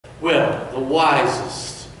Well, the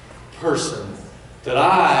wisest person that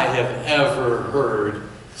I have ever heard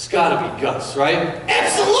has got to be Gus, right?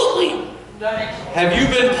 Absolutely! Have you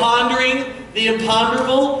been pondering the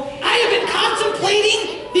imponderable? I have been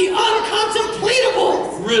contemplating the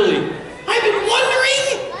uncontemplatable. Really? I've been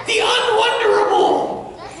wondering the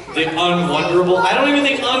unwonderable. The unwonderable? I don't even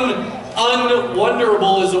think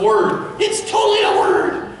unwonderable is a word. It's totally a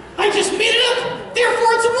word. I just made it up,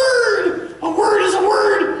 therefore it's a word. A word is a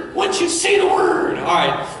word once you say the word. All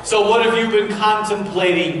right, so what have you been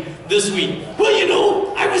contemplating this week? Well, you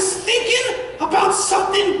know, I was thinking about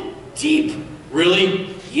something deep.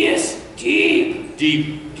 Really? Yes, deep.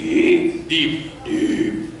 Deep. Deep. Deep.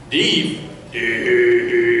 Deep. Deep.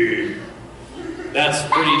 Deep. That's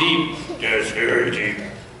pretty deep. That's very deep.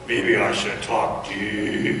 Maybe I should talk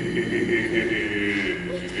deep.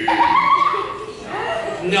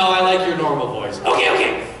 No, I like your normal voice.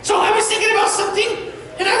 Okay. So I was thinking about something,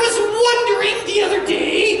 and I was wondering the other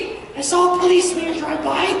day, I saw a policeman drive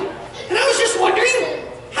by, and I was just wondering,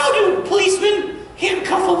 how do policemen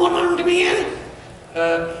handcuff a one-armed man?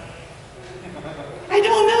 I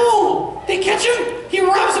don't know. They catch him, he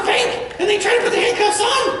robs a bank, and they try to put the handcuffs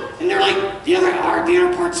on, and they're like, the other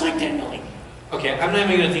part's like 10 million. Okay, I'm not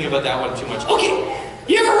even going to think about that one too much. Okay,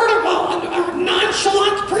 you ever heard of a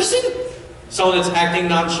nonchalant person? Someone that's acting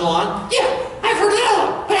nonchalant? Yeah, I've heard that a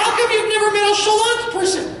lot. But how come you've never met a chalant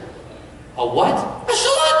person? A what? A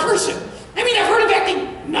chalant person. I mean, I've heard of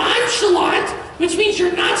acting nonchalant, which means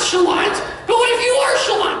you're not chalant, but what if you are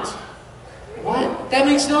chalant? What? That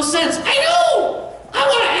makes no sense. I know! I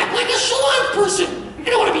want to act like a chalant person. I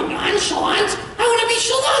don't want to be nonchalant. I want to be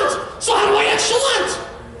chalant. So how do I act chalant?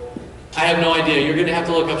 I have no idea. You're going to have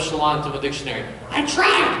to look up chalant in the dictionary. I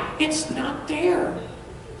tried. It's not there.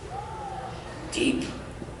 Deep.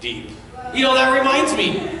 Deep. You know, that reminds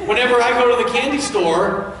me. Whenever I go to the candy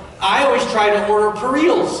store, I always try to order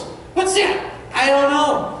Pereals. What's that? I don't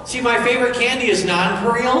know. See, my favorite candy is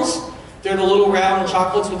non-Pereals. They're the little round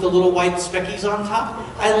chocolates with the little white speckies on top.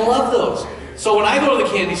 I love those. So when I go to the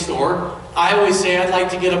candy store, I always say I'd like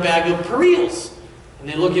to get a bag of Pereals. And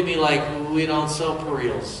they look at me like, we don't sell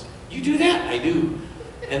Pereals. You do that? I do.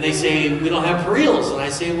 And they say, we don't have Pereals. And I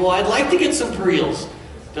say, well, I'd like to get some Pereals.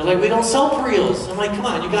 They're like, we don't sell Pereals. I'm like, come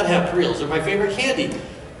on, you gotta have Pereals. They're my favorite candy.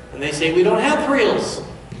 And they say, we don't have Pereals.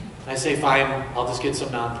 I say, fine, I'll just get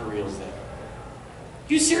some non-Pereals then.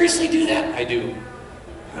 You seriously do that? I do.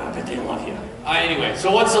 I bet they love you. Anyway, so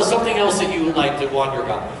what's something else that you would like to wonder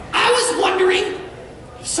about? I was wondering,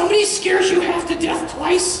 if somebody scares you half to death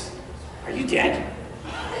twice, are you dead?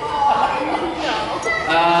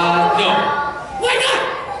 No. Why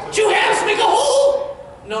not? Two halves make a whole?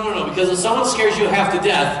 No, because if someone scares you half to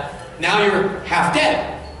death, now you're half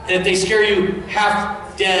dead. And if they scare you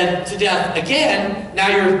half dead to death again, now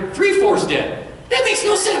you're 3/4 dead. That makes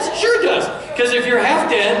no sense. Sure does. Because if you're half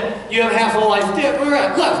dead, you have half a life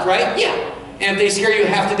left, right? Yeah. And if they scare you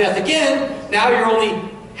half to death again, now you're only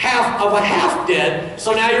half of a half dead,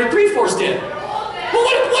 so now you're 3/4 dead. But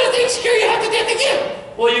what if they scare you half to death again?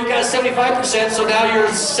 Well, you've got 75%, so now you're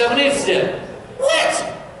 7/8 dead. What?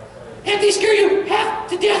 And if they scare you half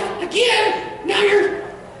to death again, now you're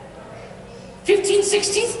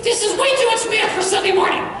 15/16. This is way too much math for Sunday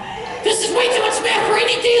morning. This is way too much math for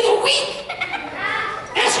any day of the week.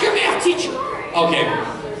 Ask your math teacher. Okay,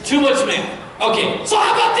 too much math. Okay, so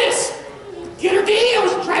how about this? The other day I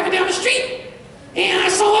was driving down the street and I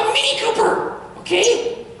saw a Mini Cooper.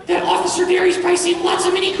 Okay? That officer there, he's probably seen lots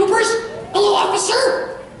of Mini Coopers. Hello,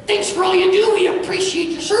 officer. Thanks for all you do. We appreciate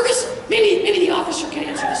your service. Maybe the officer can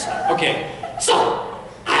answer this one. Okay. So,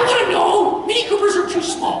 I want to know, Mini Coopers are too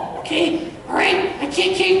small, okay? All right? I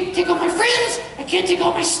can't take all my friends. I can't take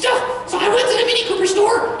all my stuff. So I went to the Mini Cooper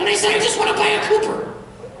store and I said, I just want to buy a Cooper.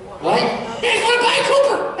 What? Yeah, I just want to buy a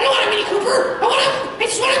Cooper. I don't want a Mini Cooper. I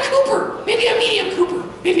just want a Cooper. Maybe a medium Cooper.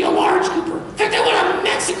 Maybe a large Cooper. In fact, I want a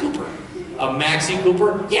Maxi Cooper. A Maxi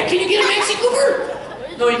Cooper? Yeah, can you get a Maxi Cooper?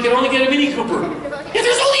 No, you can only get a Mini Cooper. If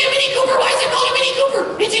there's only a Mini Cooper, why is it called a Mini Cooper?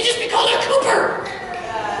 It should just be called a Cooper.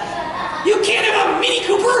 You can't have a Mini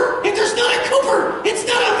Cooper if there's not a Cooper. It's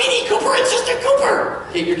not a Mini Cooper, it's just a Cooper.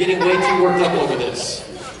 Okay, you're getting way too worked up over this.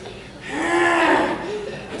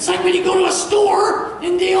 It's like when you go to a store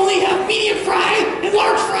and they only have medium fry and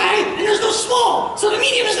large fry and there's no small. So the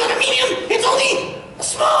medium is not a medium, it's only a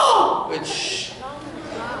small. Which,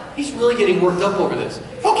 he's really getting worked up over this.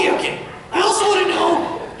 Okay. I also want to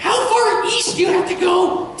know, how far east do you have to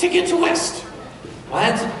go to get to west?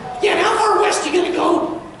 What? Yeah, and how far west are you going to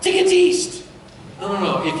go to get to east?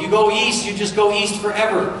 No. If you go east, you just go east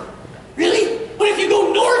forever. Really? But if you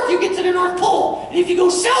go north, you get to the North Pole. And if you go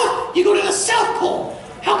south, you go to the South Pole.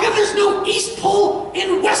 How come there's no East Pole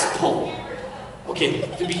and West Pole? Okay,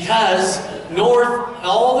 because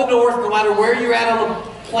all the north, no matter where you're at on the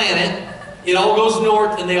planet, it all goes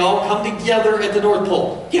north and they all come together at the North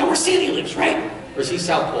Pole. Yeah, where Sandy lives, right? Or is he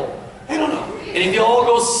South Pole? I don't know. And if you all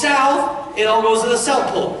go south, it all goes to the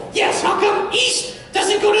South Pole. Yes, how come East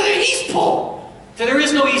doesn't go to the East Pole? So there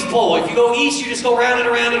is no East Pole. If you go east, you just go round and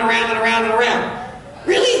around and around and around and around.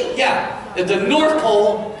 Really? Yeah. If the North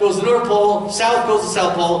Pole goes to the North Pole, south goes to the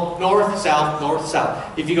South Pole, north, south,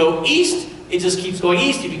 south. If you go east, it just keeps going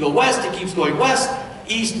east. If you go west, it keeps going west,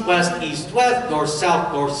 east, west, north,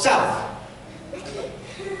 south, north, south.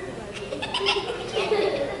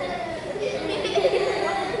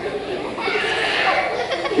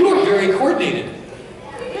 You are very coordinated.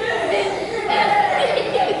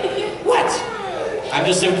 What? I'm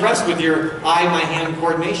just impressed with your eye-my-hand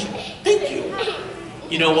coordination. Thank you.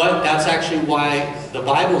 You know what? That's actually why the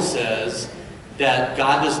Bible says that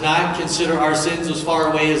God does not consider our sins as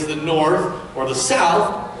far away as the north or the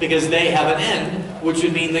south, because they have an end, which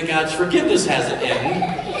would mean that God's forgiveness has an end.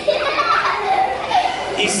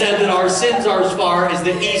 He said that our sins are as far as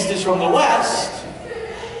the east is from the west,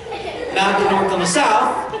 not the north and the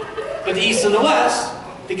south, but the east and the west,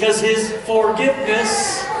 because His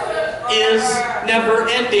forgiveness is never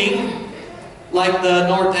ending, like the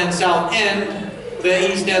north and south end.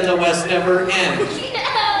 The east and the west never end.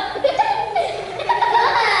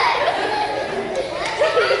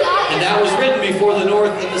 And that was written before the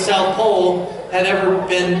North and the South Pole had ever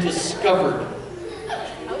been discovered.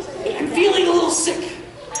 I'm feeling a little sick.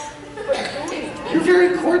 You're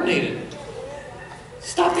very coordinated.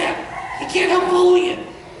 Stop that. I can't help following it.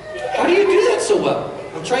 How do you do that so well?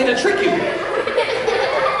 I'm trying to trick you.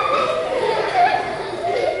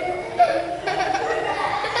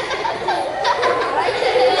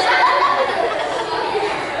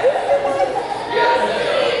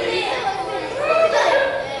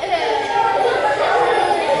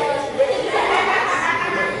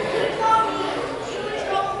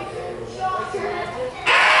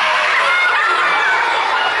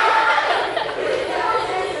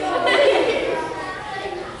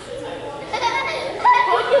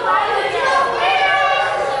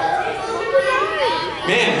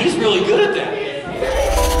 Man, he's really good at that.